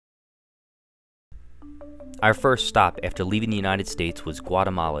Our first stop after leaving the United States was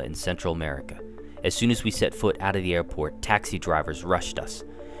Guatemala in Central America. As soon as we set foot out of the airport, taxi drivers rushed us.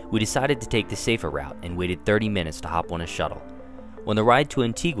 We decided to take the safer route and waited 30 minutes to hop on a shuttle. On the ride to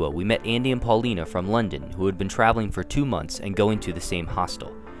Antigua, we met Andy and Paulina from London, who had been traveling for 2 months and going to the same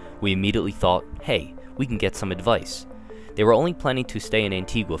hostel. We immediately thought, hey, we can get some advice. They were only planning to stay in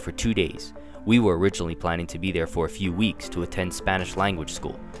Antigua for 2 days. We were originally planning to be there for a few weeks to attend Spanish language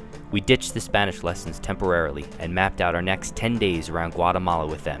school. We ditched the Spanish lessons temporarily and mapped out our next 10 days around Guatemala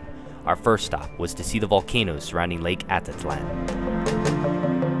with them. Our first stop was to see the volcanoes surrounding Lake Atitlan.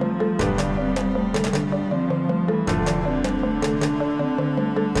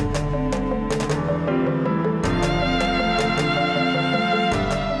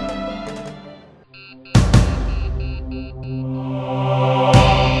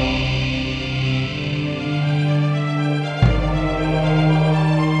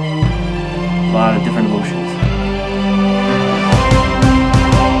 A lot of different emotions.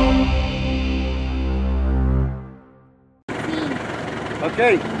 Ok,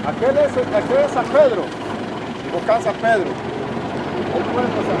 aquel es San Pedro, Volcán San Pedro, el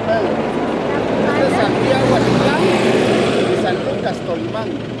puerto San Pedro. Este es Santiago Atitlan y San Lucas Tolimán.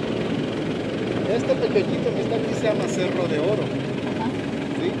 Este pequeñito que está aquí se llama Cerro de Oro.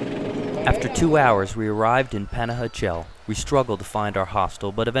 ¿Sí? After 2 hours, we arrived in Panajachel. We struggled to find our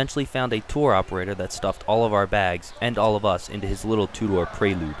hostel, but eventually found a tour operator that stuffed all of our bags and all of us into his little two-door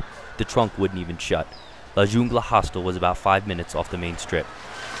Prelude. The trunk wouldn't even shut. La Jungla Hostel was about 5 minutes off the main strip.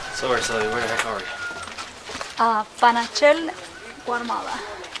 So, Aracely, where the heck are we? Panajachel, Guatemala.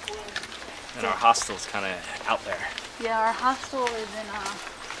 And our hostel's kind of out there. Yeah, our hostel is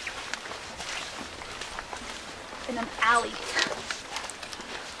in an alley.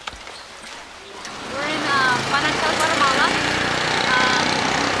 We're in Panajachel, Guatemala.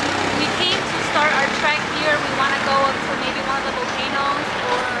 We came to start our trek here. We want to go up to maybe one of the volcanoes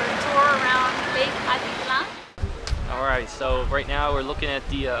or tour around Lake Atitlan. Alright, so right now we're looking at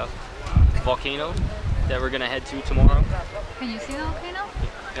the volcano that we're going to head to tomorrow. Can you see the volcano?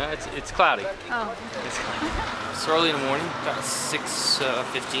 Yeah, it's cloudy. Oh. It's cloudy. It's early in the morning, about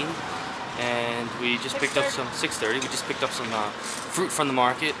 6:15, and we just picked up some 6:30. We just picked up some fruit from the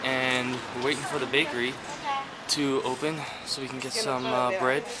market, and we're waiting for the bakery to open so we can get some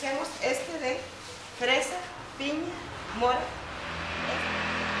bread. Este de fresa, piña, mora.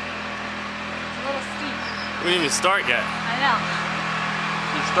 It's a little steep. We didn't even start yet. I know.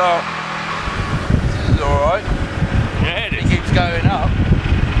 You start. This is alright. Yeah, it It keeps going up.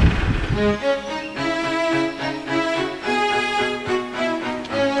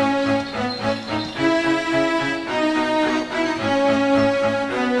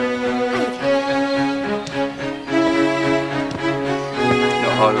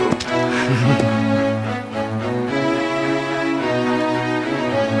 Not hard at all.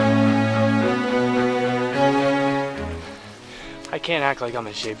 I can't act like I'm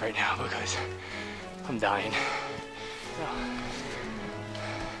in shape right now because I'm dying. So,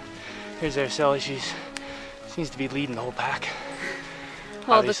 here's Aracely. She seems to be leading the whole pack.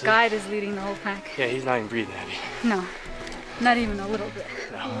 Well, Obviously. the guide is leading the whole pack. Yeah, he's not even breathing heavy. No, not even a little bit.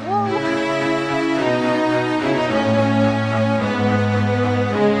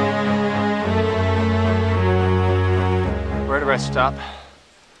 We're at a rest stop.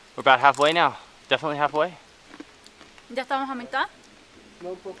 We're about halfway now. Definitely halfway. ¿Ya estamos a mitad?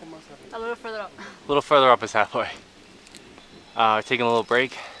 A little further up. A little further up is halfway. We're taking a little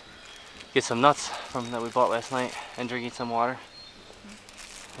break. Get some nuts that we bought last night and drinking some water.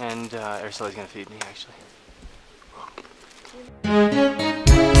 And Aracely's gonna feed me actually.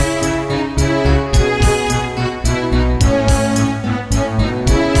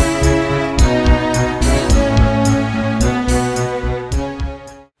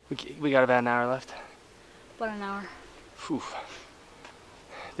 We got about an hour left. About an hour. Whew.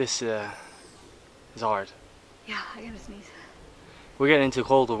 This is hard. Yeah, I gotta sneeze. We're getting into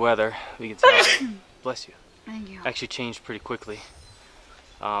colder weather. We can tell. Bless you. Thank you. Actually changed pretty quickly.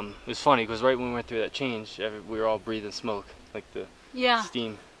 It was funny because right when we went through that change, we were all breathing smoke, like the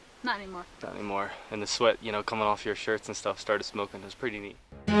steam. Not anymore. Not anymore. And the sweat, you know, coming off your shirts and stuff started smoking. It was pretty neat.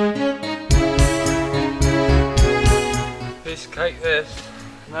 Piece of cake this.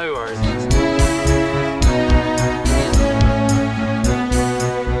 No worries.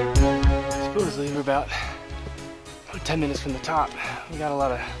 Supposedly we're about 10 minutes from the top. We got a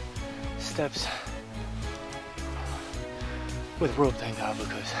lot of steps with rope thing down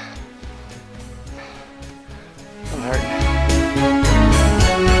because I'm hurting.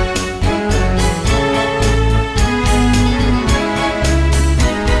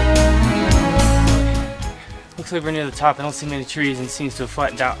 Looks like we're near the top. I don't see many trees and it seems to have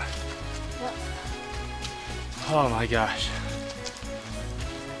flattened out. Yep. Oh my gosh.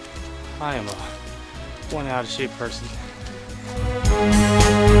 I am a one out of shape person.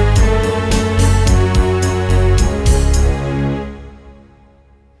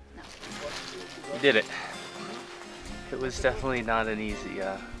 We did it. It was definitely not an easy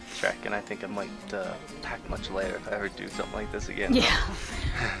trek, and I think I might pack much lighter if I ever do something like this again. Yeah.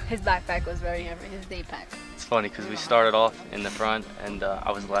 His backpack was very heavy, his day pack. It's funny because we started off in the front and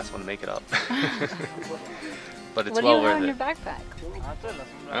I was the last one to make it up. But it's well worth it. What do you have in your backpack?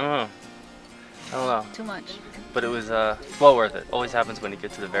 I don't know. Too much. But it was it's well worth it. Always happens when you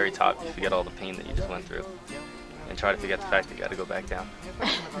get to the very top. You forget all the pain that you just went through. And try to forget the fact that you got to go back down.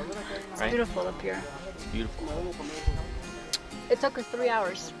 It's right? beautiful up here. It's beautiful. It took us 3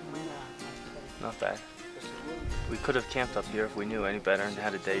 hours. Not bad. We could have camped up here if we knew any better and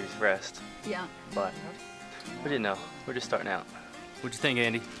had a day's rest. Yeah. But we didn't know. We're just starting out. What'd you think,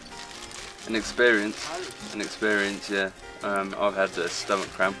 Andy? An experience, yeah. I've had a stomach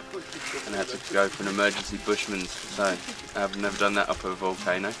cramp and had to go for an emergency bushman's, so I've never done that up a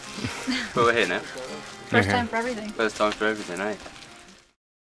volcano. But we're here now. First time for everything. First time for everything, eh?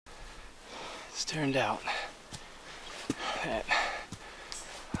 It's turned out that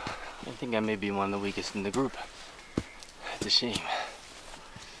I think I may be one of the weakest in the group. It's a shame.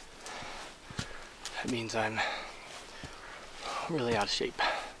 That means I'm really out of shape.